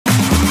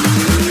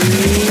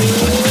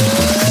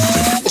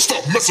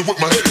messing with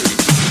my head.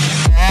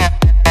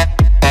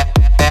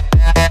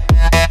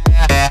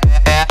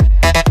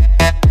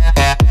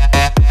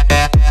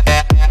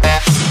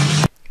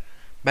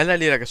 Bella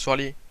lì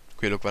ragazzuoli,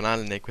 qui è lo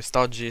Canale e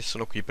quest'oggi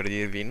sono qui per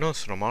dirvi non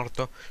sono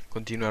morto,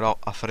 continuerò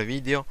a fare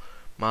video,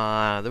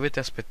 ma dovete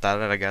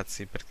aspettare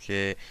ragazzi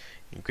perché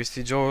in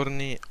questi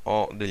giorni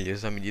ho degli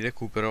esami di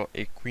recupero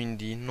e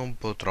quindi non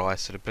potrò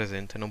essere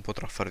presente, non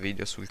potrò fare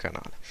video sul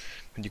canale.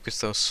 Quindi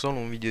questo è solo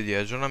un video di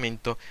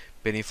aggiornamento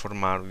per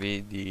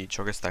informarvi di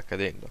ciò che sta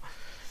accadendo.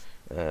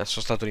 Sono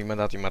stato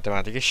rimandato in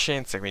matematica e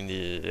scienze,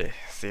 quindi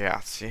sti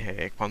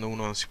ragazzi, quando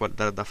uno non si può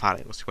dare da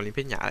fare, non si può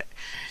impegnare,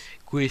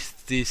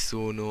 queste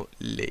sono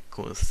le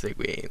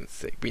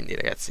conseguenze. Quindi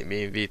ragazzi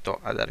vi invito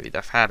a darvi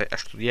da fare, a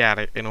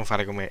studiare e non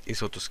fare come il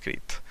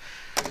sottoscritto.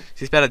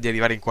 Si spera di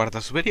arrivare in quarta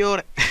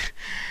superiore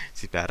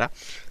si spera.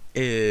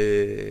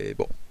 E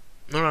boh,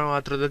 non ho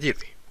altro da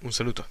dirvi. Un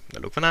saluto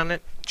dallo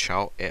canale,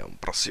 ciao e a un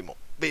prossimo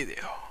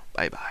video.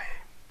 Bye bye.